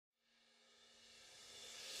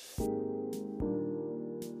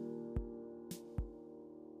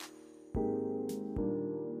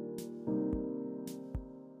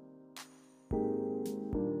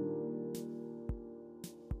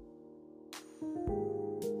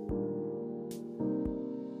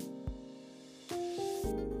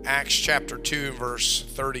Acts chapter 2, verse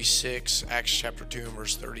 36. Acts chapter 2,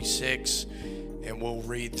 verse 36. And we'll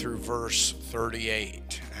read through verse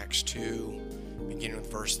 38. Acts 2, beginning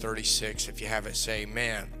with verse 36. If you have it, say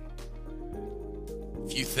amen.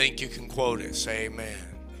 If you think you can quote it, say amen.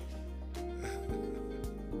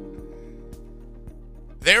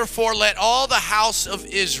 Therefore, let all the house of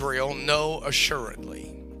Israel know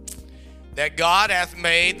assuredly that God hath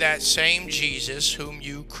made that same Jesus whom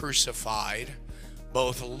you crucified,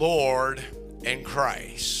 both Lord and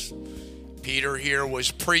Christ. Peter here was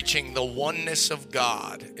preaching the oneness of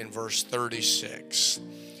God in verse 36.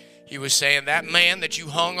 He was saying that man that you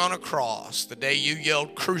hung on a cross, the day you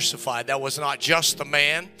yelled crucified, that was not just the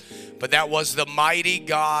man, but that was the mighty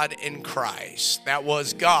God in Christ. That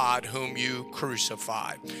was God whom you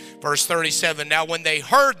crucified. Verse 37, now when they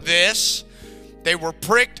heard this, they were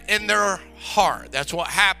pricked in their heart. That's what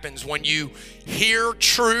happens when you hear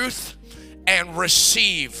truth and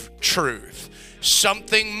receive truth.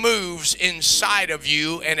 Something moves inside of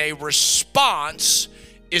you and a response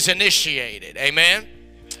is initiated. Amen?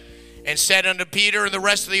 And said unto Peter and the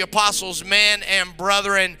rest of the apostles, men and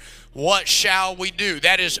brethren, what shall we do?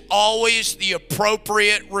 That is always the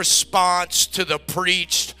appropriate response to the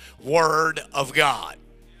preached word of God.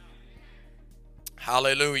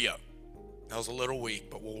 Hallelujah. That was a little weak,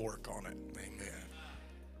 but we'll work on it. Amen.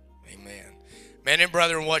 Amen. Men and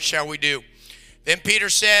brethren, what shall we do? Then Peter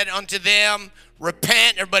said unto them,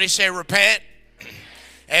 repent. Everybody say repent.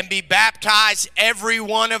 And be baptized, every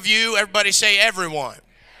one of you. Everybody say everyone.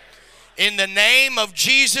 In the name of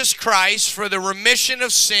Jesus Christ for the remission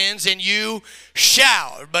of sins, and you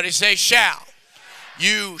shall. Everybody say shall.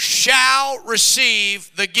 You shall receive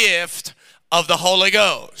the gift of the Holy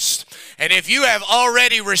Ghost. And if you have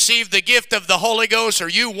already received the gift of the Holy Ghost, or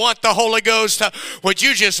you want the Holy Ghost, would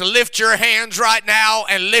you just lift your hands right now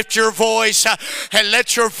and lift your voice and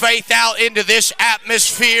let your faith out into this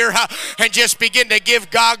atmosphere and just begin to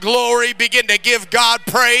give God glory, begin to give God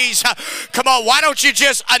praise. Come on, why don't you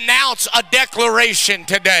just announce a declaration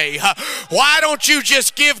today? Why don't you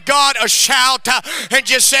just give God a shout and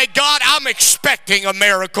just say, God, I'm expecting a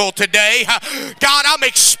miracle today. God, I'm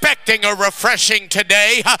expecting a refreshing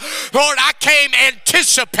today. Lord, I came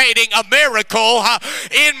anticipating a miracle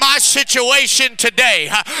in my situation today.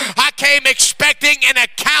 I came expecting an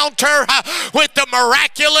encounter with the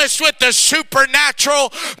miraculous, with the supernatural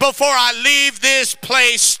before I leave this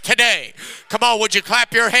place today. Come on, would you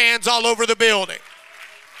clap your hands all over the building?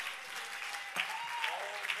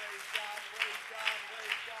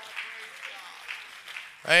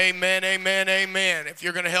 Amen, amen, amen. If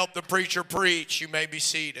you're going to help the preacher preach, you may be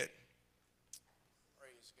seated.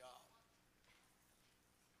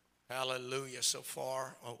 Hallelujah so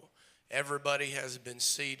far. Oh, everybody has been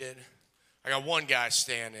seated. I got one guy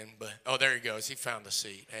standing, but, oh, there he goes. He found the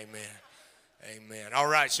seat. Amen. Amen. All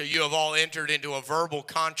right, so you have all entered into a verbal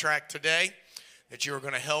contract today that you are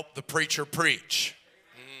going to help the preacher preach.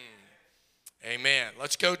 Amen.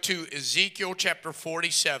 Let's go to Ezekiel chapter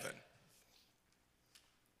 47.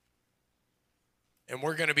 And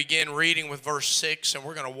we're going to begin reading with verse 6, and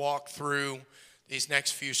we're going to walk through these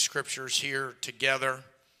next few scriptures here together,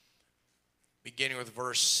 beginning with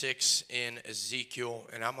verse 6 in Ezekiel.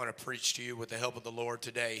 And I'm going to preach to you with the help of the Lord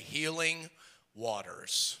today. Healing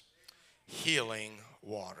waters. Healing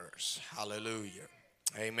waters. Hallelujah.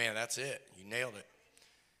 Amen. That's it. You nailed it.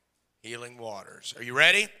 Healing waters. Are you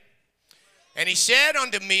ready? And he said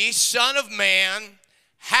unto me, Son of man,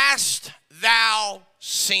 hast thou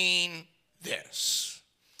seen this?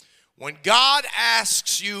 When God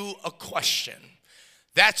asks you a question,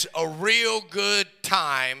 that's a real good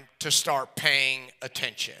time to start paying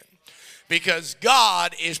attention, because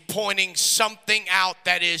God is pointing something out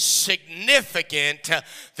that is significant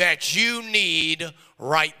that you need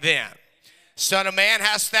right then. Son of man,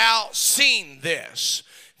 hast thou seen this?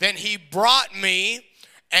 Then he brought me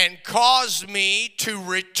and caused me to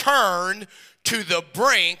return to the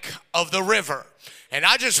brink of the river. And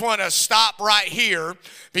I just want to stop right here,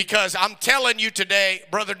 because I'm telling you today,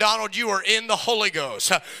 Brother Donald, you are in the Holy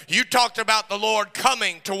Ghost. You talked about the Lord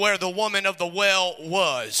coming to where the woman of the well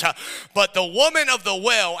was. But the woman of the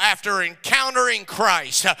well, after encountering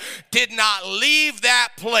Christ, did not leave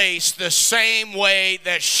that place the same way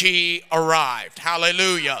that she arrived.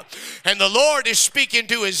 Hallelujah. And the Lord is speaking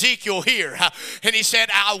to Ezekiel here. And he said,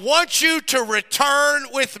 I want you to return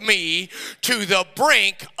with me to the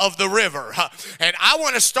brink of the river. And I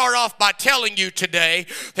want to start off by telling you today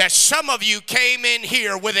that some of you came in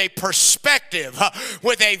here with a perspective,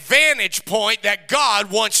 with a vantage point that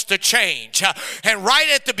God wants to change. And right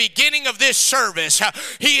at the beginning of this service,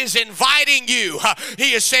 he is inviting you.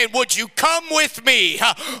 He is saying, would you come with me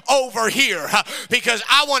over here? Because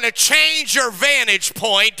I want to change your vantage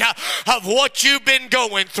point of what you've been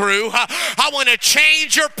going through. I want to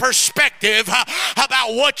change your perspective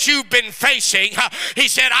about what you've been facing. He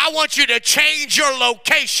said, I want you to change your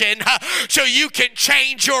location so you can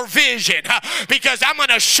change your vision, because I'm going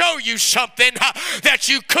to show you something that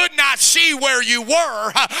you could not see where you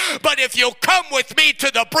were, but if you'll come with me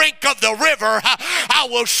to the brink of the river, I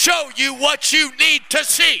will show you what you need to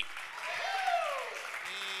see.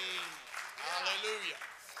 Hallelujah.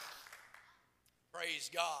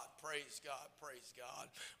 Praise God, praise God, praise God.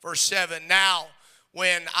 Verse 7, now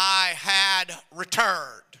when I had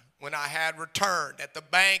returned at the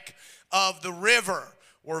bank of the river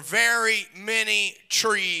were very many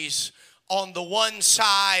trees on the one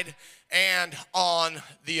side and on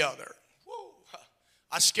the other. Woo.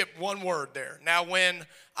 I skipped one word there. Now when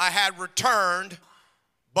I had returned,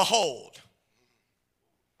 behold.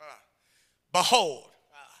 Behold.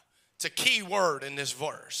 It's a key word in this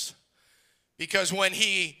verse, because when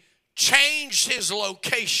he changed his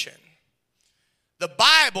location, the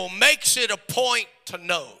Bible makes it a point to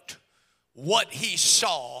note what he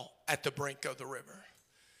saw at the brink of the river.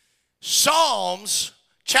 Psalms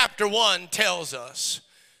chapter 1 tells us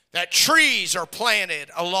that trees are planted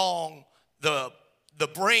along the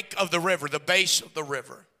brink of the river, the base of the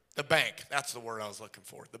river, the bank. That's the word I was looking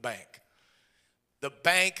for, the bank. The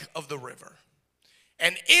bank of the river.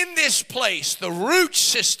 And in this place, the root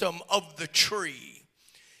system of the tree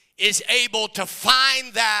is able to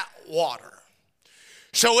find that water.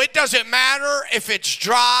 So it doesn't matter if it's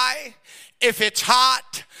dry, if it's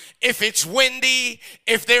hot, if it's windy,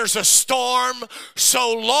 if there's a storm,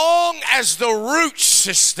 so long as the root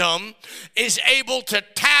system is able to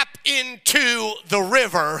tap into the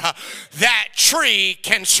river, that tree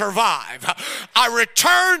can survive. I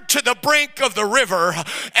returned to the brink of the river,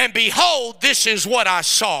 and behold, this is what I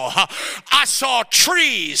saw. I saw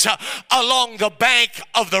trees along the bank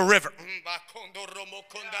of the river.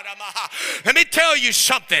 Let me tell you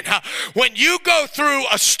something. When you go through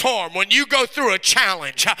a storm, when you go through a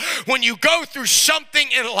challenge, when you go through something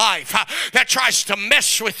in life that tries to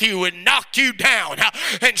mess with you and knock you down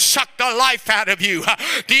and suck the life out of you,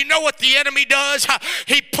 do you know what the enemy does?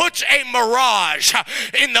 He puts a mirage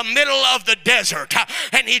in the middle of the desert,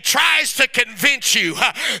 and he tries to convince you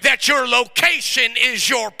that your location is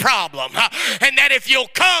your problem, and that if you'll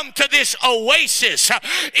come to this oasis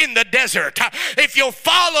in the desert, if you'll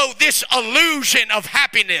follow this illusion of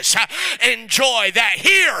happiness and joy, that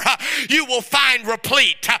here you will find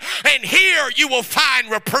replete, and here you will find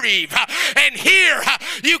reprieve, and here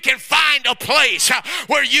you can find a place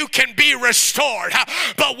where you can be restored.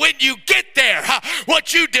 But when you get there,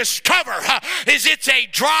 what you discover is it's a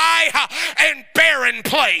dry and barren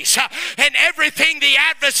place, and everything the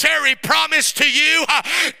adversary promised to you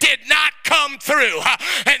did not come through.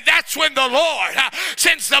 And that's when the Lord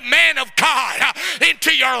sends the man of God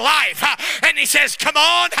into your life, and he says, come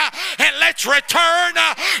on and let's return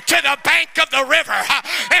to the bank of the river.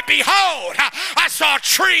 And behold, I saw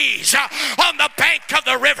trees on the bank of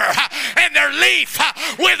the river, and their leaf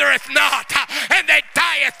withereth not, and they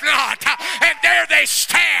dieth not, and there they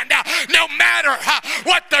stand no matter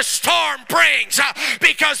what the storm brings,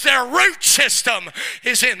 because their root system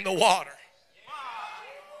is in the water.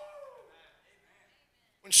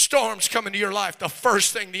 When storms come into your life, the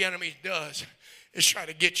first thing the enemy does is try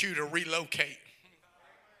to get you to relocate.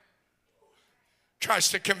 Tries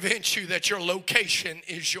to convince you that your location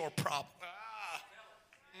is your problem.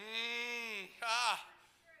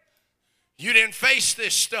 You didn't face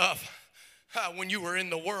this stuff when you were in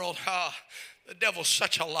the world. The devil's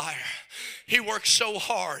such a liar. He works so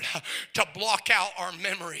hard to block out our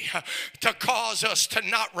memory, to cause us to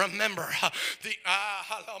not remember the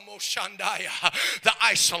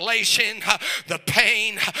isolation, the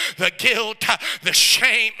pain, the guilt, the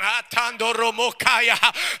shame.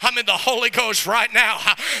 I'm in the Holy Ghost right now,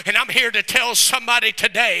 and I'm here to tell somebody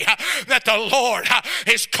today that the Lord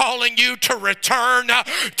is calling you to return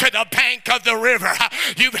to the bank of the river.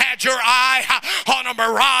 You've had your eye on a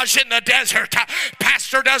mirage in the desert.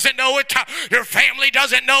 Pastor doesn't know it. Your family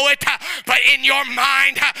doesn't know it. But in your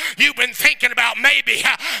mind, you've been thinking about maybe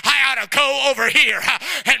I ought to go over here,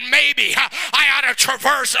 and maybe I got to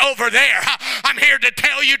traverse over there. I'm here to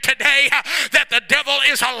tell you today that the devil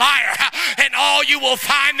is a liar, and all you will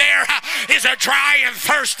find there is a dry and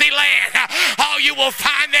thirsty land. All you will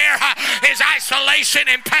find there is isolation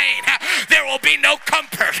and pain. There will be no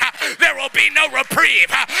comfort. There will be no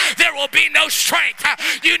reprieve. There will be no strength.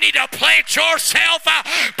 You need to plant yourself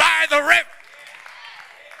by the river.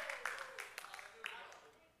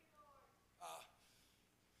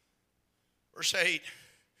 Verse 8,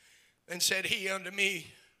 then said he unto me,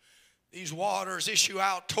 these waters issue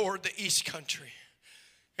out toward the east country,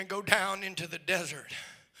 and go down into the desert,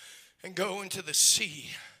 and go into the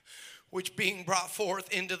sea, which being brought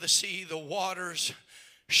forth into the sea, the waters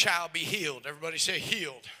shall be healed. Everybody say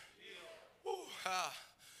healed.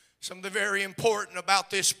 Something very important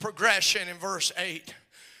about this progression in verse 8.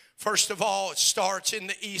 First of all, it starts in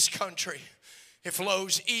the east country. It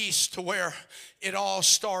flows east to where it all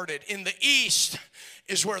started. In the east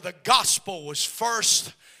is where the gospel was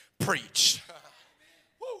first preached.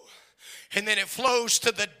 And then it flows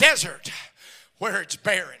to the desert where it's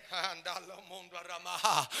barren.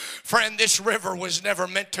 Friend, this river was never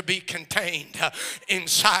meant to be contained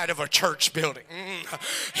inside of a church building.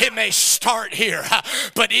 It may start here,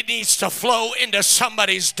 but it needs to flow into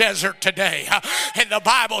somebody's desert today. And the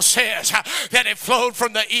Bible says that it flowed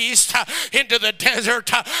from the east into the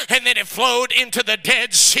desert, and then it flowed into the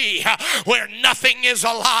Dead Sea where nothing is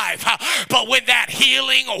alive. But when that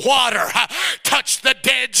healing water touched the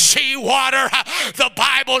Dead Sea water, the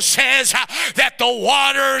Bible says that the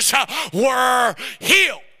waters were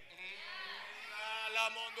healed.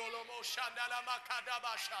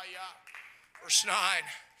 Verse 9,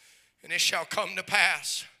 and it shall come to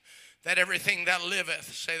pass that everything that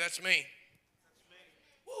liveth, say that's me.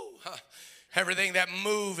 Woo. Everything that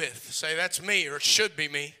moveth, say that's me, or it should be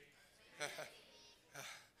me.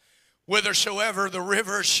 Whithersoever the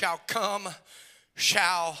rivers shall come,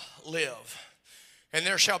 shall live. And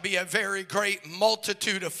there shall be a very great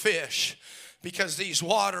multitude of fish, because these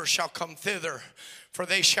waters shall come thither, for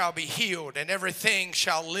they shall be healed, and everything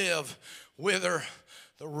shall live whither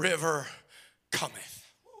the river cometh.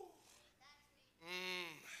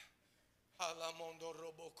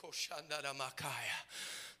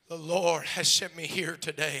 The Lord has sent me here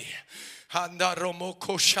today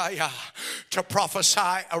to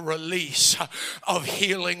prophesy a release of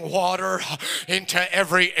healing water into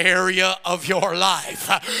every area of your life.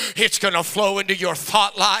 It's going to flow into your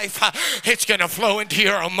thought life. It's going to flow into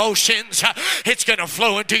your emotions. It's going to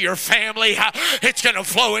flow into your family. It's going to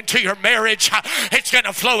flow into your marriage. It's going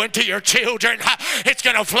to flow into your children. It's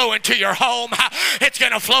going to flow into your home. It's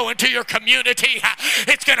going to flow into your community.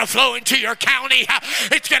 It's going to flow into your county.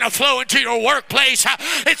 It's going to flow into your workplace.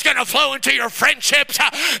 It's going to flow into your friendships.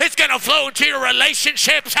 It's going to flow into your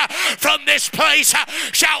relationships. From this place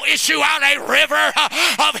shall issue out a river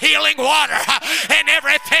of healing water, and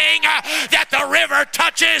everything that the river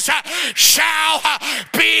touches shall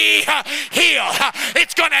be healed.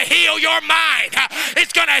 It's going to heal your mind.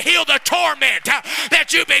 It's going to heal the torment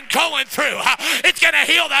that you've been going through. It's going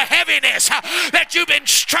to heal the heaviness that you've been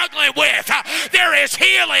struggling with. There is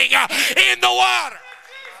healing in the water.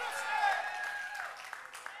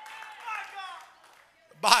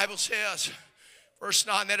 The Bible says, verse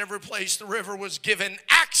 9, that every place the river was given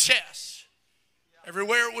access.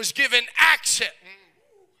 Everywhere it was given access.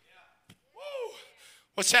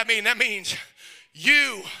 What's that mean? That means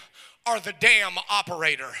you are the dam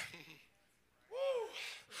operator.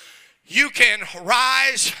 You can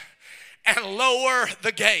rise and lower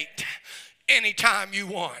the gate anytime you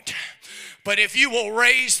want. But if you will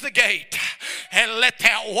raise the gate and let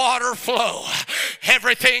that water flow,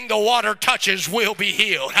 everything the water touches will be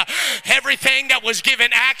healed. Everything that was given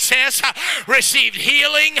access received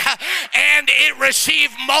healing, and it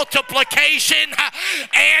received multiplication,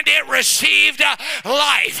 and it received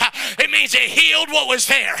life. It means it healed what was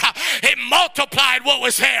there. It multiplied what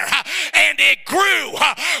was there, and it grew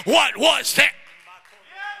what was there.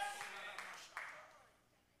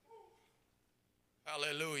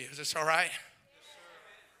 Hallelujah. Is this all right?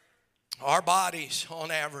 Our bodies, on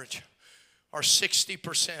average, are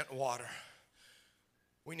 60% water.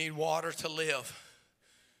 We need water to live.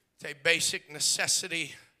 It's a basic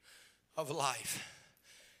necessity of life.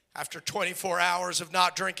 After 24 hours of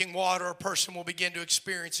not drinking water, a person will begin to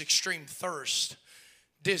experience extreme thirst,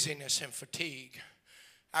 dizziness, and fatigue.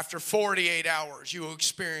 After 48 hours, you will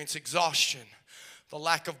experience exhaustion. The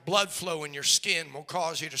lack of blood flow in your skin will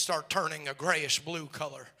cause you to start turning a grayish blue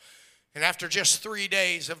color. And after just 3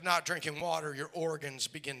 days of not drinking water, your organs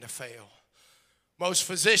begin to fail. Most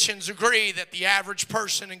physicians agree that the average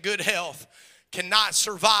person in good health cannot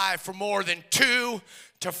survive for more than 2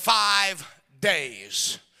 to 5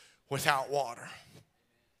 days without water.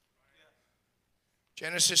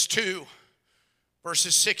 Genesis 2,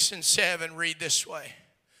 verses 6 and 7 read this way.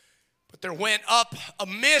 But there went up a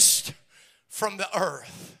mist from the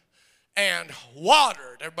earth and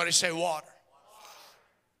watered. Everybody say water.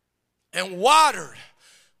 And watered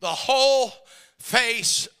the whole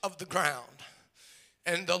face of the ground.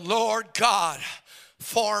 And the Lord God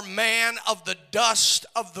formed man of the dust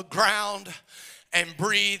of the ground and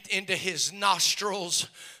breathed into his nostrils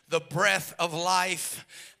the breath of life,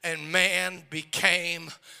 and man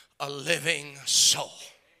became a living soul.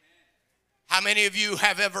 How many of you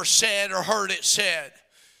have ever said or heard it said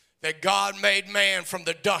that God made man from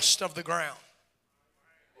the dust of the ground?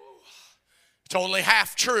 It's only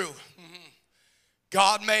half true.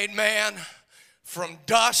 God made man from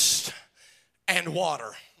dust and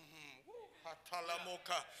water.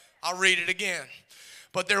 I'll read it again.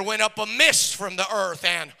 But there went up a mist from the earth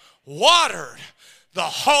and watered the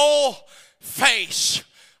whole face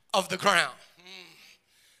of the ground.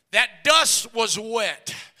 That dust was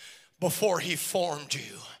wet before he formed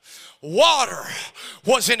you. Water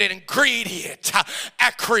was an ingredient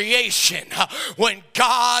at creation when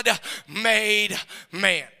God made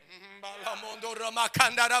man.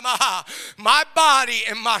 My body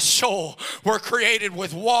and my soul were created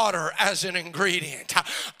with water as an ingredient.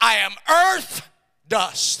 I am earth,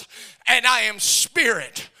 dust, and I am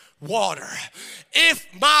spirit, water. If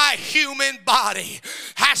my human body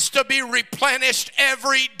has to be replenished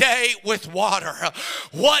every day with water,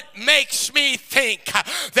 what makes me think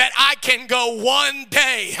that I can go one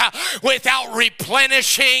day without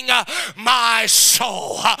replenishing my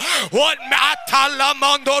soul? What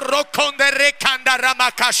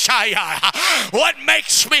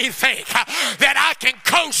makes me think that I can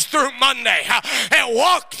coast through Monday and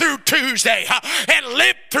walk through Tuesday and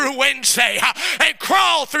limp through Wednesday and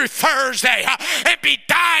crawl through Thursday and be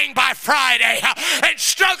dying by Friday and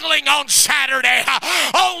struggling on Saturday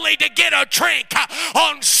only to get a drink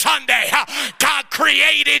on Sunday? God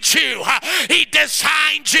created you. He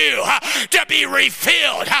designed you to be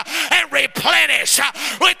refilled and replenished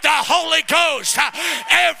with the Holy Ghost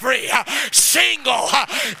every single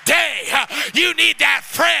day. You need that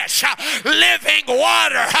fresh living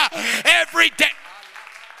water every day.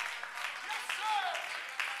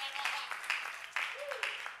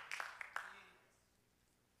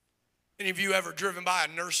 Any of you ever driven by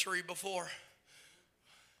a nursery before?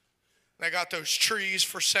 They got those trees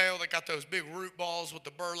for sale. They got those big root balls with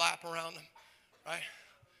the burlap around them, right?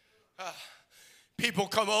 People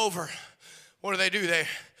come over. What do? They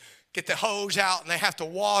get the hose out and they have to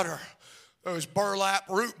water those burlap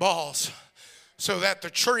root balls so that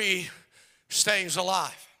the tree stays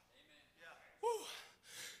alive. Woo.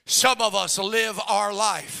 Some of us live our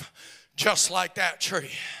life just like that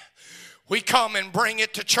tree. We come and bring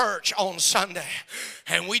it to church on Sunday,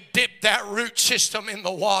 and we dip that root system in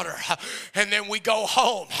the water, and then we go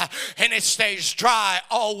home, and it stays dry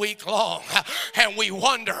all week long, and we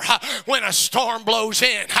wonder when a storm blows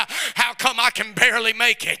in, how come I can barely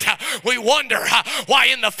make it? We wonder why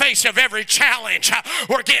in the face of every challenge,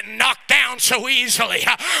 we're getting knocked down so easily.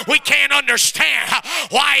 We can't understand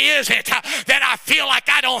why is it that I feel like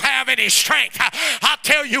I don't have any strength. I'll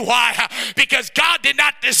tell you why. Because God did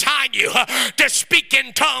not design you to speak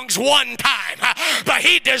in tongues one time, but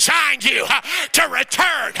he designed you to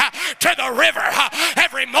return to the river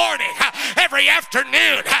every morning, every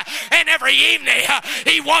afternoon, and every evening.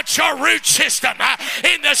 He wants your root system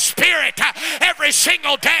in the spirit every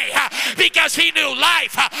single day, because he knew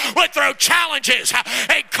life would throw challenges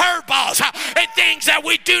and curveballs and things that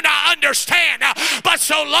we do not understand. But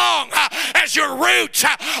so long as your roots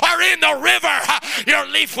are in the river, your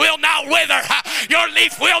leaf will not wither. Your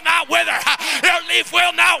leaf will not wither. Your leaf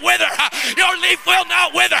will not wither. Your leaf will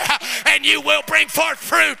not wither. And you will bring forth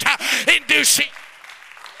fruit in due season.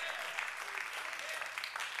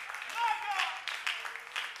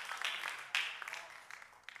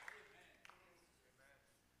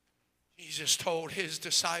 Jesus told his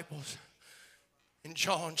disciples in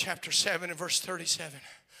John chapter 7 and verse 37,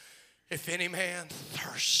 if any man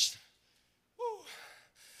thirst,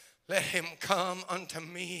 let him come unto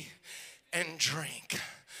me and drink.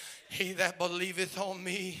 He that believeth on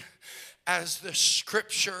me, as the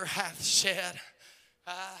scripture hath said.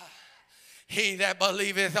 He that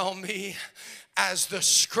believeth on me, as the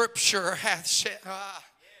scripture hath said.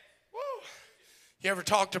 You ever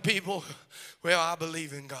talk to people? Well, I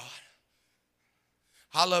believe in God.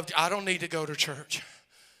 I don't need to go to church.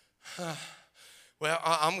 Well,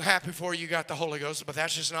 I'm happy for you got the Holy Ghost, but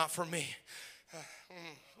that's just not for me.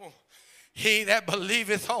 He that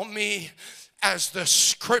believeth on me, as the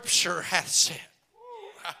scripture hath said.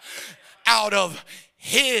 Out of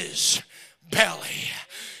his belly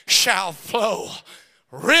shall flow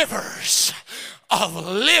rivers of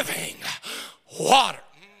living water.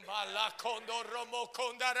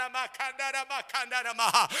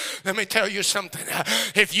 Let me tell you something.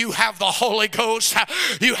 If you have the Holy Ghost,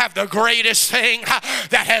 you have the greatest thing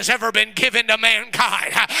that has ever been given to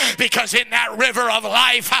mankind. Because in that river of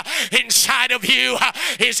life inside of you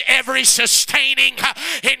is every sustaining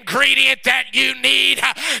ingredient that you need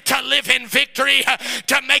to live in victory,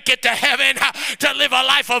 to make it to heaven, to live a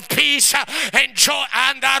life of peace and joy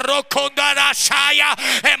and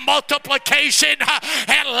multiplication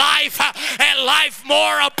and life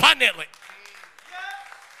more abundantly.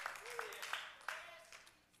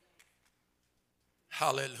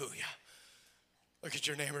 Hallelujah. Look at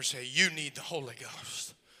your neighbor and say, you need the Holy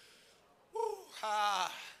Ghost. Woo,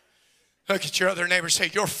 look at your other neighbor and say,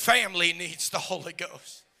 your family needs the Holy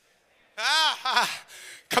Ghost.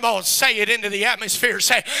 Come on, say it into the atmosphere.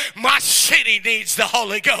 Say, my city needs the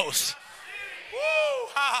Holy Ghost. Woo,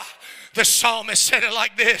 the psalmist said it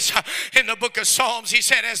like this in the book of Psalms. He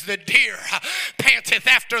said, as the deer panteth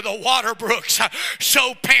after the water brooks,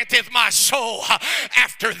 so panteth my soul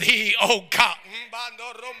after thee, O God.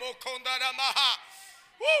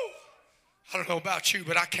 Woo. I don't know about you,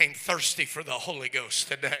 but I came thirsty for the Holy Ghost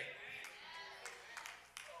today.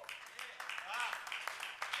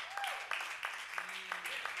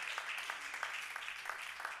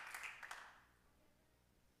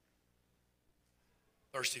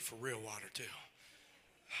 Thirsty for real water too.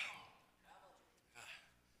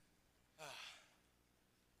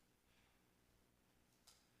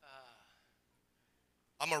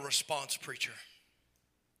 I'm a response preacher.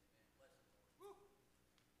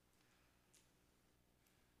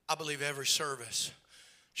 I believe every service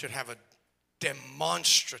should have a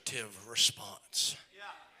demonstrative response.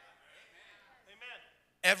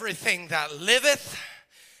 Everything that liveth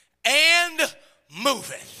and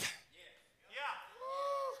moveth.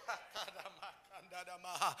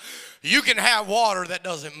 You can have water that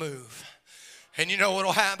doesn't move. And you know what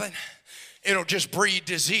will happen? It'll just breed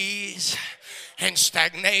disease and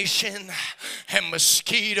stagnation and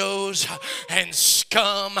mosquitoes and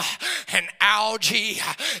scum and algae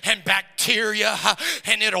and bacteria,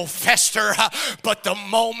 and it'll fester. But the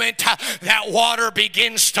moment that water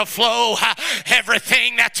begins to flow,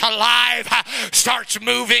 everything that's alive starts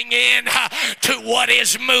moving in to what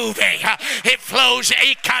is moving. It flows.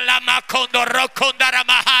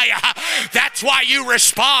 That's why you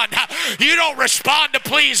respond. You don't respond to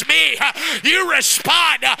please me. You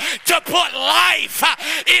respond to put life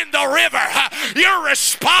in the river. Your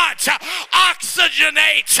response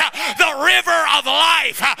oxygenates the river of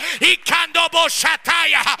life,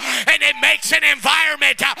 and it makes an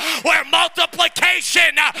environment where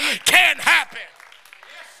multiplication can happen.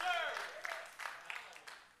 Yes, sir.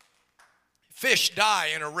 Fish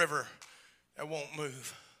die in a river that won't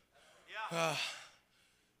move.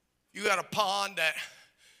 You got a pond that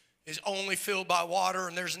is only filled by water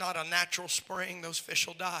and there's not a natural spring, those fish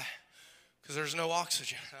will die because there's no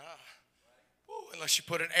oxygen. Unless you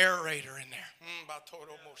put an aerator in there.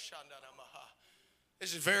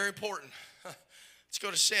 This is very important. Let's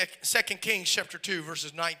go to 2 Kings chapter 2,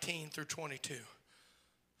 verses 19 through 22.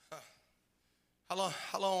 How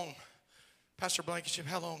long, Pastor Blankenship,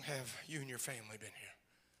 how long have you and your family been here?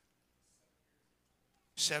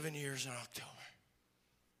 7 years in October.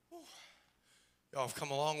 Y'all have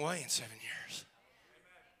come a long way in 7 years.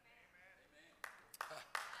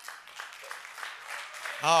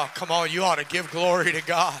 Oh, come on. You ought to give glory to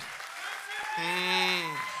God.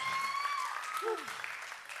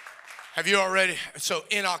 Have you already? So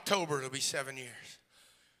in October, it'll be 7 years.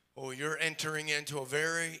 Oh, you're entering into a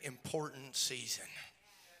very important season.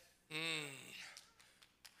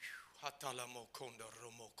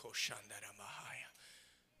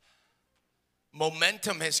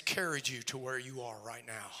 Momentum has carried you to where you are right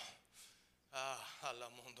now.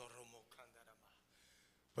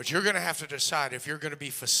 But you're going to have to decide if you're going to be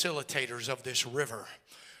facilitators of this river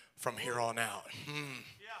from here on out.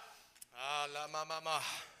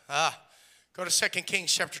 Go to 2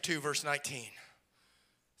 Kings chapter 2, verse 19.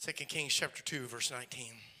 2 Kings chapter 2, verse 19.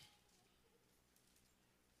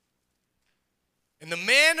 And the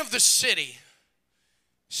man of the city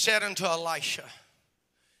said unto Elisha,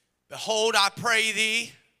 behold, I pray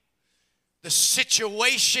thee, the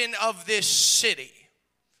situation of this city.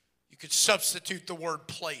 You could substitute the word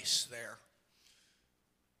place there.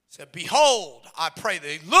 It said, behold, I pray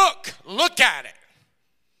thee. Look at it.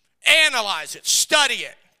 Analyze it. Study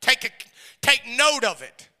it. Take note of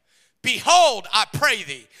it. Behold, I pray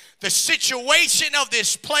thee, the situation of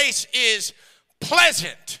this place is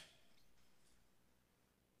pleasant.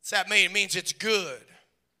 What's that mean? It means it's good.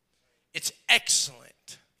 It's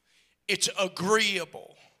excellent. It's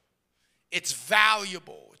agreeable. It's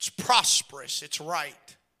valuable. It's prosperous. It's right.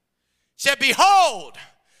 He said, behold,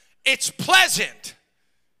 it's pleasant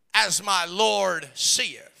as my Lord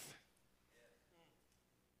seeth.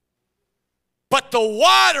 But the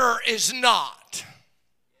water is not,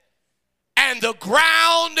 and the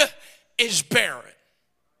ground is barren.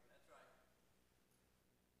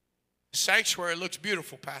 The sanctuary looks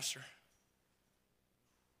beautiful, Pastor.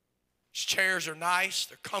 These chairs are nice.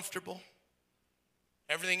 They're comfortable.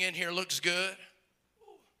 Everything in here looks good.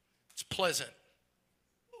 It's pleasant.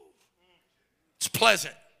 It's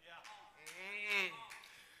pleasant.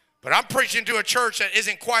 But I'm preaching to a church that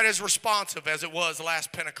isn't quite as responsive as it was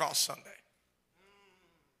last Pentecost Sunday.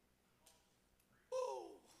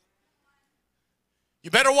 You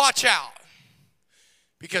better watch out,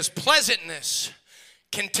 because pleasantness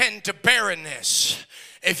can tend to barrenness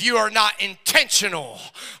if you are not intentional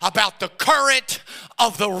about the current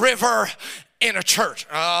of the river in a church.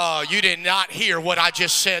 Oh, you did not hear what I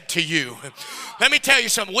just said to you. Let me tell you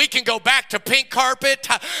something. We can go back to pink carpet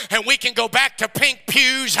and we can go back to pink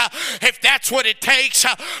pews if that's what it takes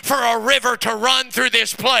for a river to run through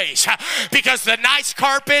this place. Because the nice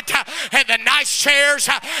carpet and the nice chairs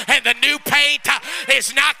and the new paint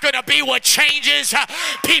is not going to be what changes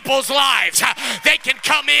people's lives. They can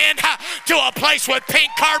come in to a place with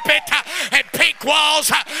pink carpet and pink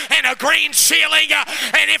walls and a green ceiling,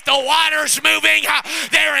 and if the water's moving,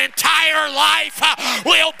 their entire life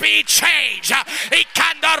will be changed. Hey,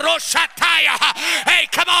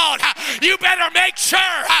 come on. You better make sure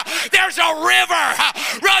there's a river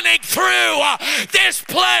running through this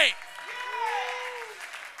place.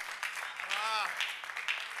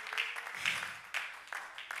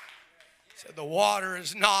 Said the water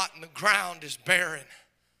is not and the ground is barren.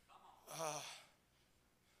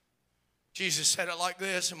 Jesus said it like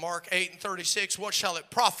this in Mark 8:36. What shall it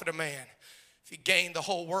profit a man if he gain the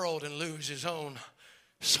whole world and lose his own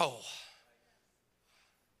soul?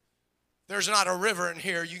 There's not a river in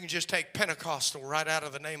here. You can just take Pentecostal right out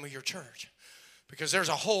of the name of your church, because there's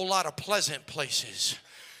a whole lot of pleasant places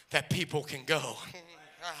that people can go.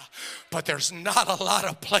 But there's not a lot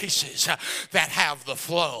of places that have the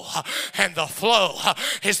flow. And the flow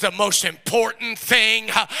is the most important thing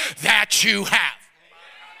that you have.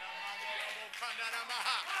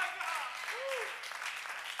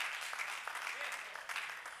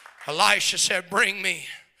 Elisha said, bring me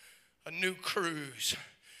a new cruse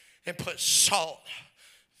and put salt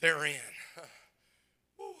therein.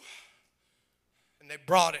 And they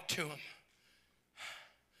brought it to him.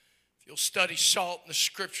 If you'll study salt in the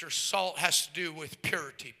scripture, salt has to do with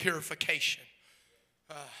purity, purification.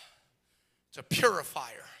 It's a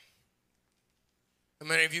purifier. How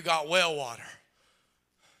many of you got well water?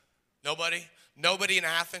 Nobody? Nobody in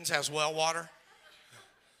Athens has well water?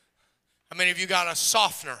 How many of you got a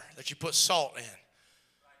softener that you put salt in?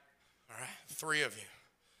 All right, 3 of you.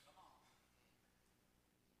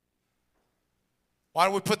 Why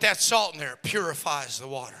do we put that salt in there? It purifies the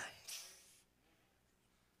water.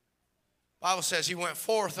 The Bible says he went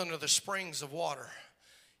forth unto the springs of water.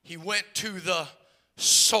 He went to the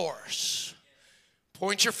source.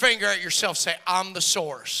 Point your finger at yourself. Say, I'm the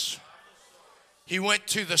source. He went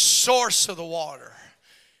to the source of the water,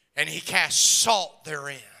 and he cast salt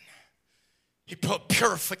therein. He put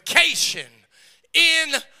purification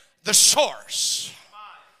in the source.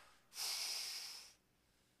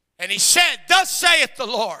 And he said, thus saith the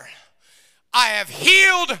Lord, I have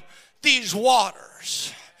healed these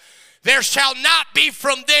waters. There shall not be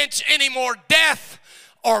from thence any more death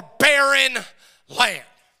or barren land.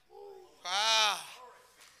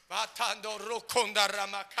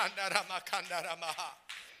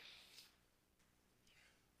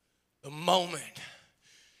 The moment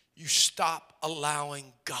you stop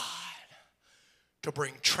allowing God to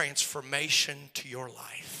bring transformation to your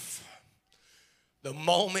life, the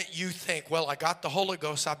moment you think, well, I got the Holy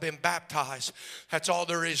Ghost, I've been baptized, that's all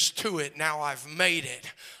there is to it, now I've made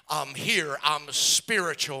it, I'm here, I'm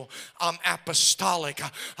spiritual, I'm apostolic,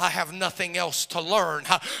 I have nothing else to learn,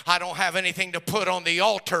 I don't have anything to put on the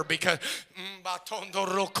altar, because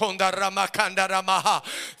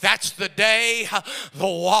that's the day the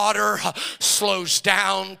water slows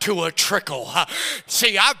down to a trickle.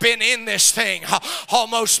 See, I've been in this thing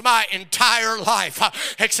almost my entire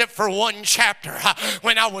life, except for one chapter.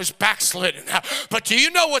 when I was backslidden. But do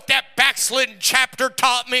you know what that backslidden chapter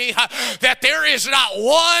taught me? That there is not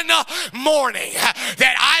one morning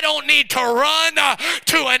that I don't need to run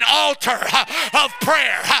to an altar of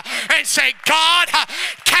prayer and say, God,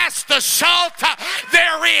 cast the salt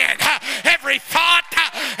therein. Every thought,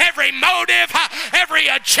 every motive, every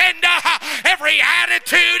agenda, every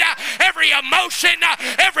attitude, every emotion,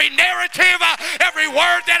 every narrative, every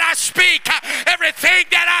word that I speak, everything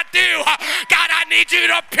that I do, God, I need you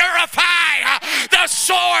to purify the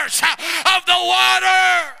source of the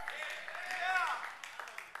water.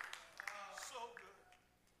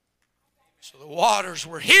 So the waters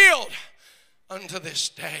were healed unto this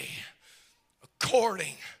day,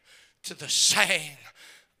 according to the saying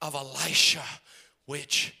of Elisha,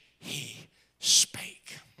 which he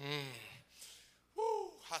spake.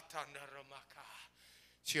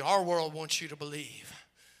 See, our world wants you to believe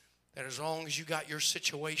that as long as you got your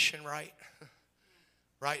situation right,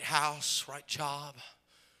 right house, right job,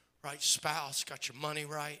 right spouse, got your money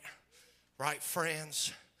right, right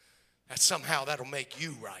friends, that somehow that'll make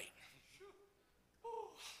you right.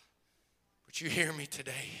 But you hear me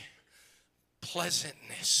today,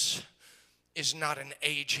 pleasantness is not an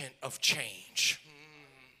agent of change.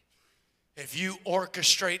 If you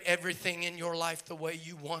orchestrate everything in your life the way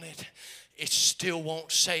you want it, it still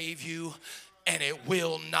won't save you and it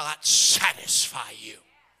will not satisfy you.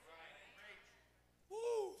 Woo.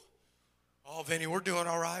 Oh, Vinny, we're doing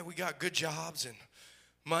all right. We got good jobs and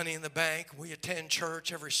money in the bank. We attend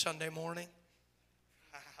church every Sunday morning.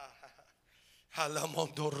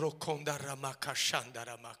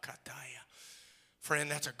 Friend,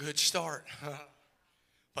 that's a good start.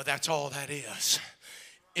 But that's all that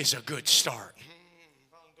is a good start.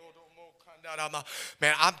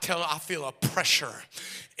 Man, I'm telling you, I feel a pressure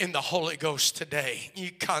in the Holy Ghost today.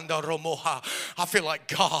 I feel like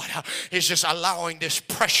God is just allowing this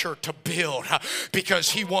pressure to build because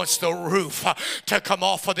he wants the roof to come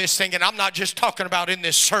off of this thing. And I'm not just talking about in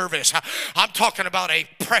this service. I'm talking about a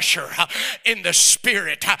pressure in the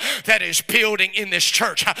spirit that is building in this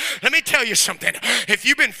church. Let me tell you something. If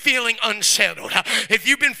you've been feeling unsettled, if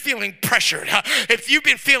you've been feeling pressured, if you've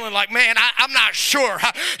been feeling like, man, I'm not sure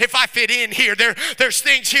if I fit in here. There's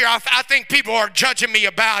things here I think people are judging me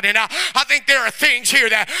about, and I think there are things here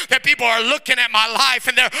that people are looking at my life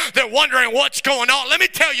and they're wondering what's going on. Let me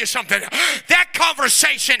tell you something. That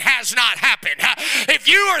conversation has not happened. If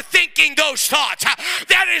you are thinking those thoughts,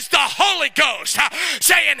 that is the Holy Ghost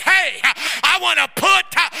saying, hey, I want to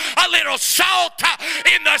put a little salt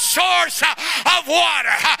in the source of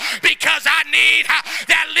water because I need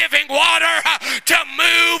that living water to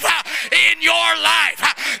move in your life.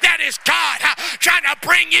 That is God trying to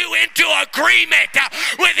bring you into agreement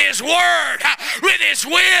with his word, with his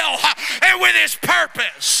will, and with his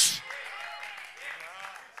purpose.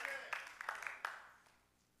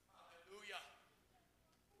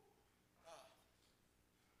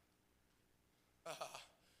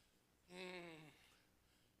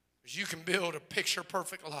 You can build a picture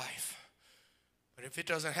perfect life, but if it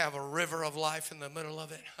doesn't have a river of life in the middle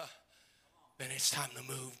of it, then it's time to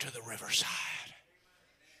move to the riverside.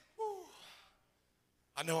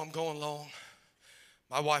 I know I'm going long.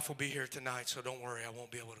 My wife will be here tonight, so don't worry, I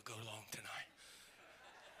won't be able to go long tonight.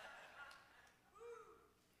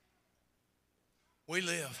 We're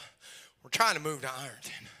trying to move to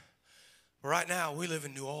Ironton. But right now, we live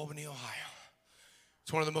in New Albany, Ohio.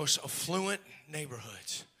 It's one of the most affluent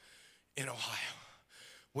neighborhoods in Ohio.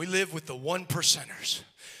 We live with the 1%ers.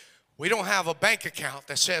 We don't have a bank account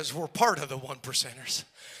that says we're part of the 1%ers,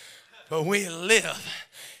 but we live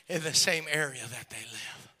in the same area that they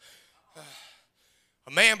live.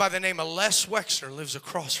 A man by the name of Les Wexner lives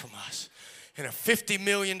across from us in a $50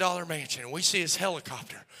 million mansion. And we see his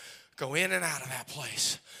helicopter go in and out of that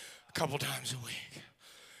place a couple times a week.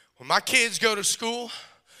 When my kids go to school,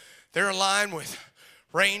 they're in line with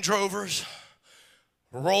Range Rovers,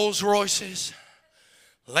 Rolls Royces,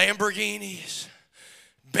 Lamborghinis,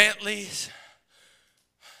 Bentleys.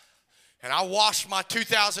 And I washed my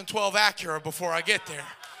 2012 Acura before I get there.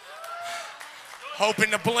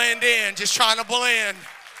 Hoping to blend in, just trying to blend.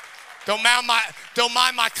 Don't mind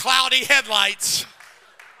my cloudy headlights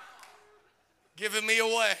giving me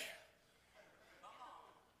away.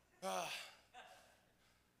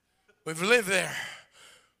 We've lived there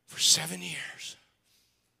for 7 years.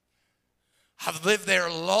 I've lived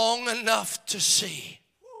there long enough to see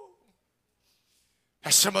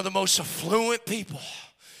that some of the most affluent people,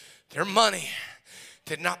 their money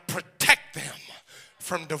did not protect them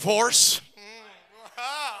from divorce.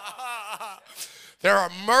 There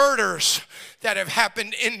are murders that have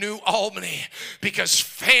happened in New Albany because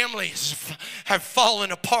families have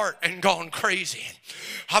fallen apart and gone crazy.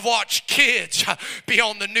 I've watched kids be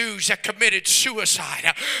on the news that committed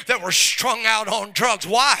suicide, that were strung out on drugs.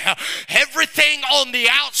 Why? Everything on the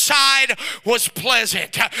outside was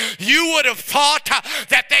pleasant. You would have thought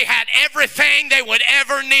that they had everything they would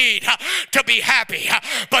ever need to be happy,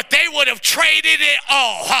 but they would have traded it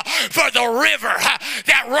all for the river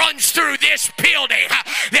that runs through this building,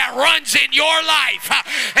 that runs in your life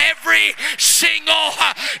every single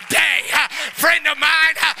day. Friend of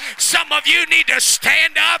mine, some of you need to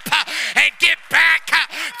stand up and get back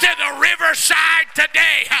to the riverside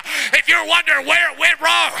today. If you're wondering where it went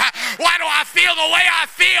wrong, why do I feel the way I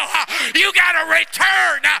feel? You got to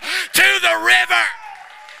return to the river.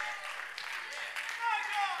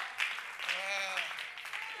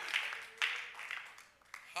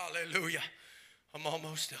 Hallelujah. I'm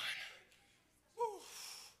almost done.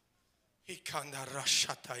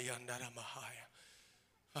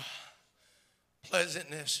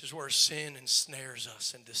 Pleasantness is where sin ensnares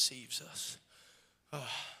us and deceives us.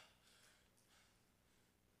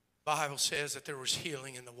 Bible says that there was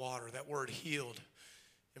healing in the water. That word healed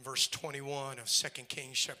in verse 21 of 2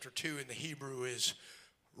 Kings chapter 2 in the Hebrew is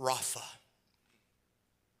Rapha.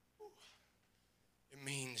 It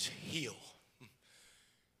means heal.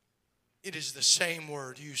 It is the same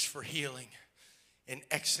word used for healing in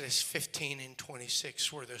Exodus 15 and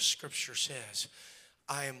 26 where the scripture says,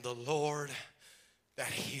 I am the Lord that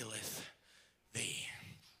healeth thee.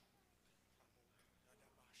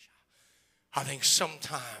 I think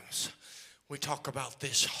sometimes we talk about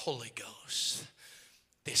this Holy Ghost,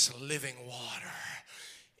 this living water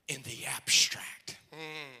in the abstract.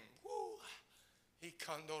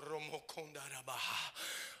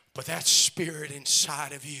 But that spirit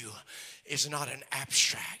inside of you is not an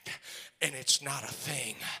abstract, and it's not a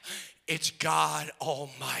thing. It's God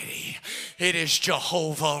Almighty. It is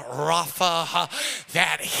Jehovah Rapha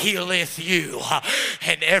that healeth you.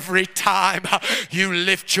 And every time you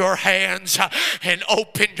lift your hands and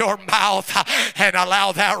open your mouth and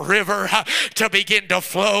allow that river to begin to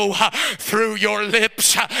flow through your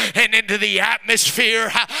lips and into the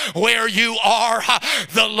atmosphere where you are,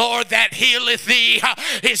 the Lord that healeth thee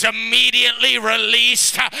is immediately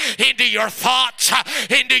released into your thoughts,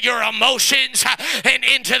 into your emotions, and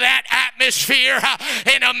into that atmosphere,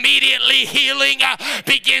 and immediately healing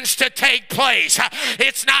begins to take place.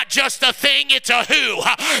 It's not just a thing, it's a who.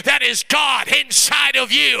 That is God inside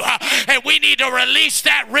of you, and we need to release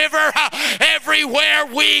that river everywhere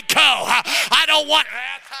we go. I don't want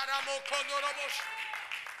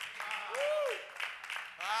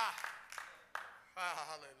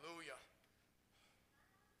hallelujah.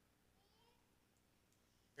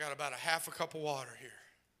 Got about a half a cup of water here.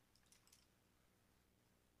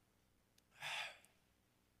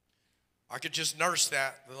 I could just nurse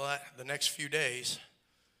that the next few days,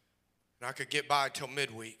 and I could get by till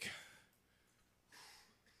midweek.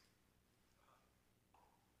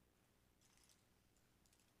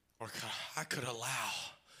 Or I could allow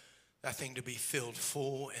that thing to be filled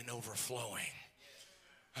full and overflowing,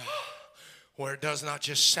 where it does not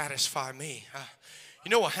just satisfy me.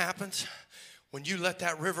 You know what happens when you let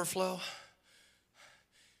that river flow?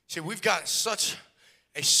 See, we've got such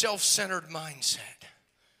a self-centered mindset.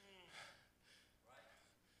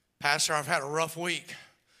 Pastor, I've had a rough week.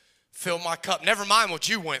 Fill my cup. Never mind what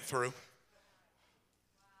you went through.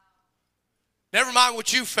 Never mind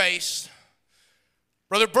what you faced.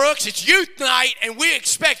 Brother Brooks, it's youth night and we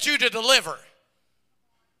expect you to deliver.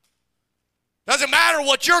 Doesn't matter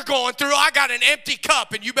what you're going through. I got an empty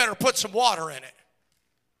cup and you better put some water in it.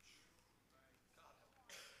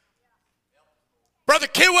 Brother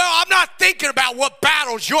Kidwell, I'm not thinking about what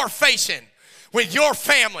battles you're facing with your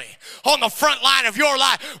family on the front line of your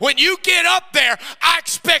life. When you get up there, I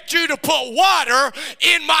expect you to put water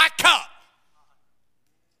in my cup.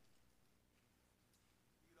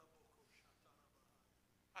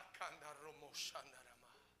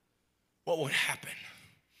 What would happen?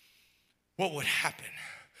 What would happen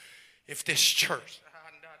if this church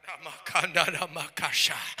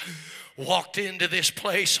walked into this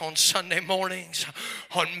place on Sunday mornings,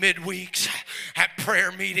 on midweeks, at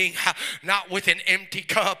prayer meeting, not with an empty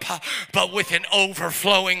cup, but with an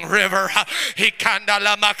overflowing river?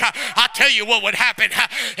 I tell you what would happen.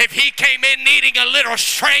 If he came in needing a little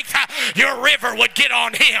strength, your river would get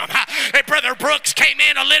on him. If Brother Brooks came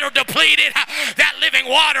in a little depleted, that living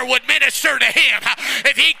water would minister to him.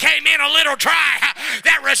 If he came in a little dry,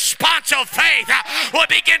 that responsive faith would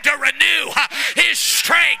begin to renew his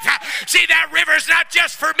strength. See, that river's not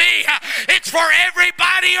just for me, it's for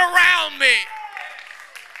everybody around me.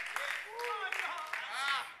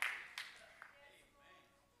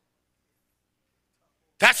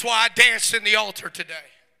 That's why I danced in the altar today.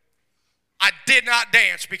 I did not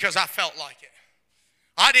dance because I felt like it.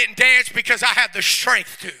 I didn't dance because I had the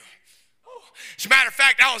strength to. As a matter of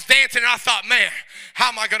fact, I was dancing and I thought, man, how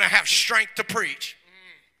am I going to have strength to preach?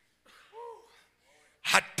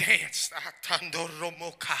 I danced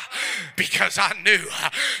because I knew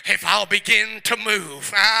if I'll begin to move,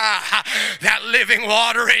 that living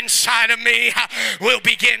water inside of me will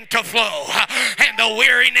begin to flow. And the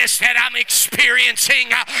weariness that I'm experiencing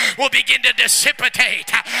will begin to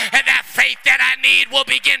dissipate. And that faith that I need will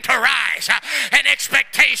begin to rise. And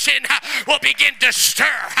expectation will begin to stir.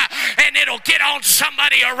 And it'll get on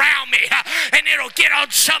somebody around me. And it'll get on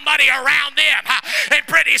somebody around them. And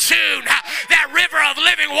pretty soon, that river of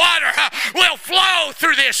living water will flow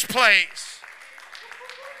through this place.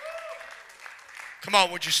 Come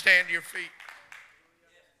on, would you stand to your feet?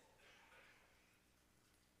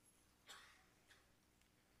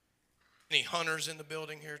 Any hunters in the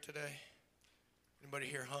building here today? Anybody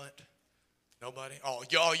here hunt? Nobody? Oh,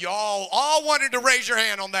 y'all all wanted to raise your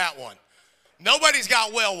hand on that one. Nobody's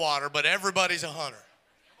got well water, but everybody's a hunter.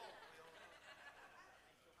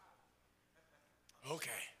 Okay.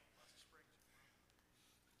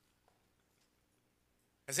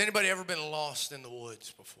 Has anybody ever been lost in the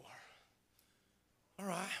woods before? All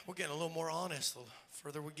right, we're getting a little more honest the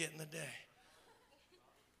further we get in the day.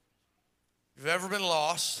 If you've ever been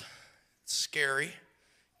lost, it's scary.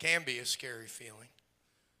 Can be a scary feeling.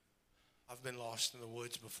 I've been lost in the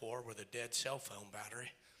woods before with a dead cell phone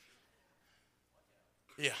battery.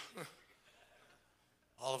 Yeah.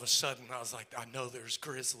 All of a sudden, I was like, I know there's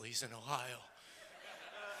grizzlies in Ohio.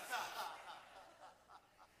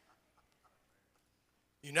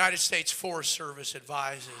 United States Forest Service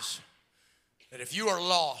advises that if you are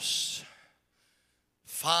lost,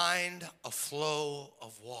 find a flow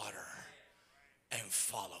of water and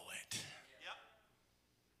follow it.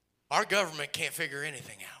 Our government can't figure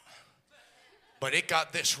anything out, but it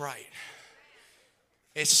got this right.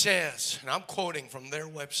 It says, and I'm quoting from their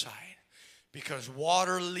website, because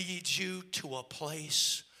water leads you to a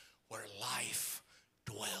place where life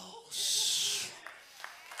dwells.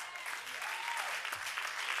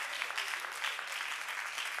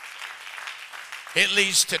 It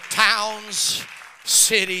leads to towns,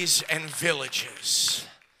 cities, and villages.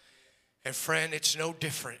 And friend, it's no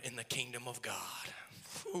different in the kingdom of God.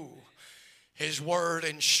 Ooh. His word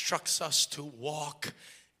instructs us to walk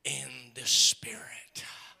in the Spirit.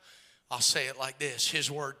 I'll say it like this.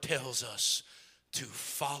 His word tells us to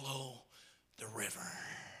follow the river.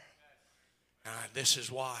 This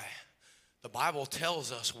is why the Bible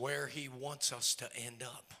tells us where he wants us to end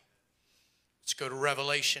up. Let's go to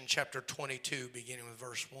Revelation chapter 22, beginning with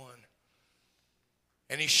verse 1.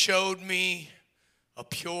 And he showed me a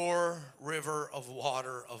pure river of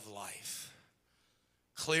water of life,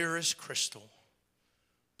 clear as crystal,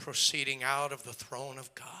 proceeding out of the throne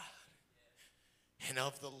of God and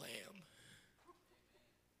of the Lamb.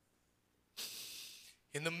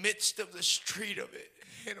 In the midst of the street of it,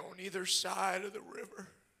 and on either side of the river,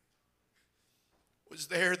 was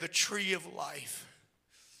there the tree of life,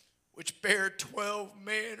 which bare 12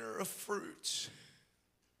 manner of fruits,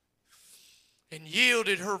 and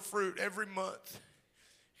yielded her fruit every month.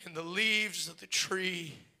 And the leaves of the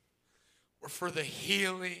tree were for the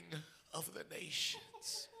healing of the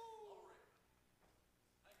nations.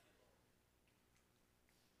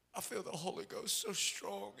 I feel the Holy Ghost so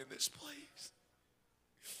strong in this place.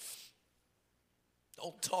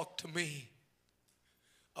 Don't talk to me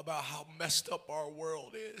about how messed up our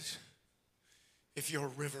world is if your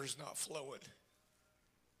river's not flowing.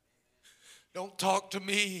 Don't talk to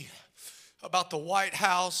me about the White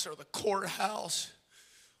House or the courthouse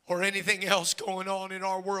or anything else going on in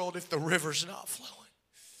our world if the river's not flowing.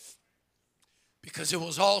 Because it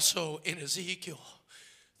was also in Ezekiel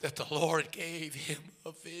that the Lord gave him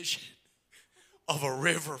a vision of a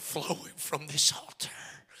river flowing from this altar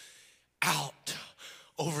out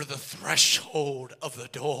over the threshold of the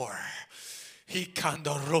door.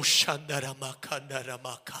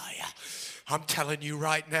 I'm telling you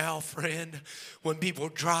right now, friend, when people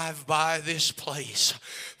drive by this place,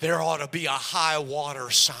 there ought to be a high water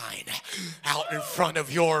sign out in front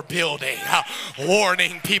of your building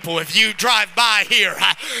warning people, if you drive by here,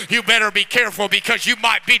 you better be careful because you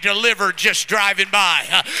might be delivered just driving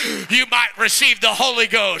by. You might receive the Holy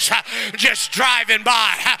Ghost just driving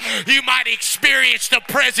by. You might experience the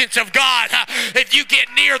presence of God if you get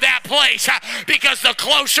near that place, because the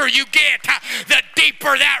closer you get, the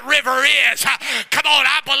deeper that river is. rivers. Come on,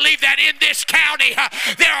 I believe that in this county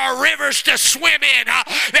there are rivers to swim in,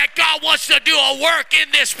 that God wants to do a work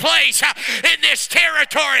in this place, in this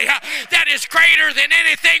territory that is greater than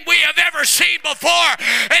anything we have ever seen before.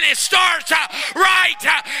 And it starts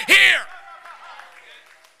right here.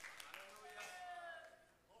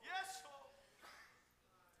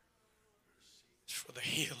 It's for the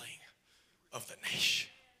healing of the nation.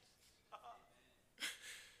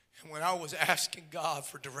 And when I was asking God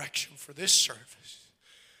for direction for this service,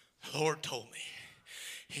 the Lord told me,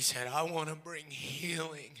 he said, I want to bring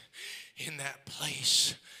healing in that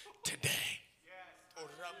place today.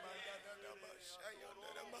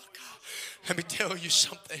 Let me tell you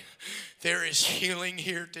something. There is healing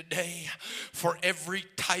here today for every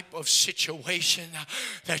type of situation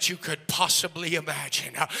that you could possibly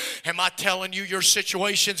imagine. Am I telling you your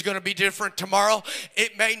situation's going to be different tomorrow?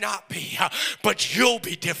 It may not be, but you'll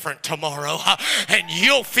be different tomorrow, and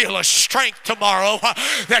you'll feel a strength tomorrow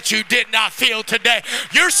that you did not feel today.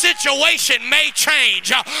 Your situation may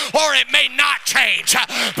change or it may not change,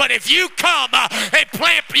 but if you come and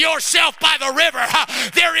plant yourself by the river,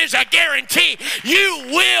 there is a guarantee you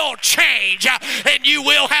will change, and you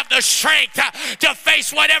will have the strength to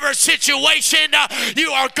face whatever situation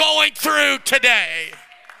you are going through today.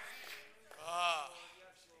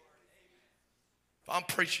 If I'm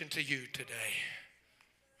preaching to you today,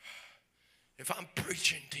 if I'm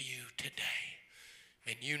preaching to you today,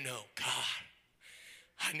 and you know, God,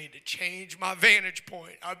 I need to change my vantage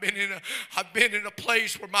point. I've been in a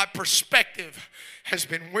place where my perspective has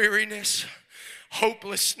been weariness,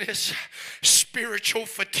 hopelessness, spiritual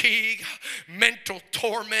fatigue, mental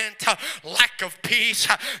torment, lack of peace.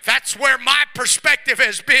 That's where my perspective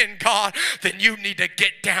has been, God. Then you need to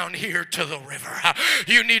get down here to the river.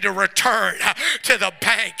 You need to return to the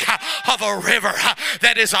bank of a river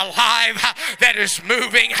that is alive, that is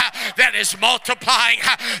moving, that is multiplying,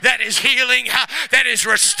 that is healing, that is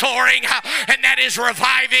restoring, and that is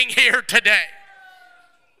reviving here today.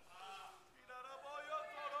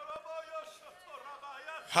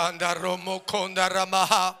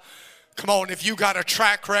 Come on, if you got a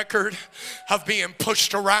track record of being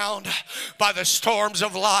pushed around by the storms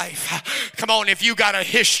of life, come on, if you got a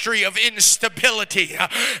history of instability,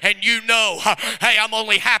 and you know, hey, I'm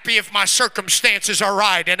only happy if my circumstances are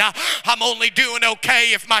right, and I'm only doing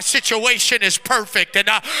okay if my situation is perfect, and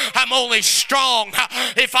I'm only strong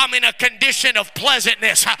if I'm in a condition of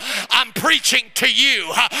pleasantness. I'm preaching to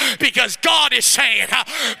you because God is saying,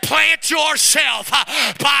 plant yourself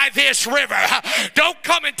by this river. Don't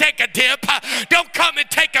come and take a dip. Don't come and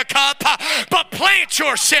take a cup, but plant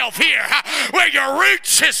yourself here where your root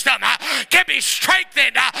system can be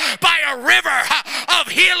strengthened by a river of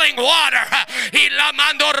healing water.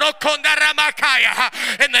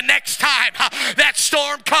 And the next time that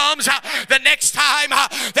storm comes, the next time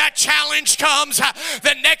that challenge comes,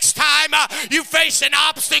 the next time you face an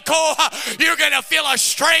obstacle, you're going to feel a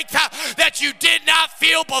strength that you did not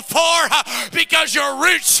feel before, because your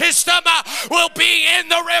root system will be in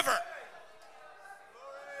the river.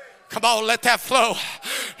 Come on, let that flow.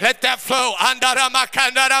 Let that flow.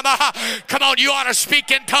 Come on, you ought to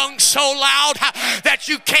speak in tongues so loud that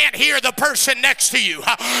you can't hear the person next to you.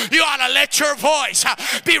 You ought to let your voice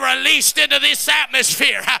be released into this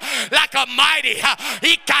atmosphere like a mighty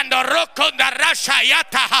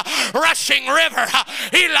rushing river.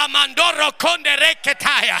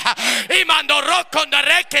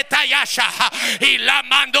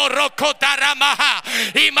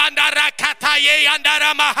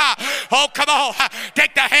 Oh, come on.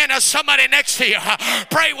 Take the hand of somebody next to you.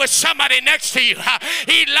 Pray with somebody next to you.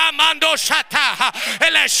 And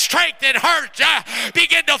let strength and hurt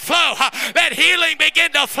begin to flow. Let healing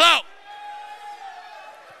begin to flow.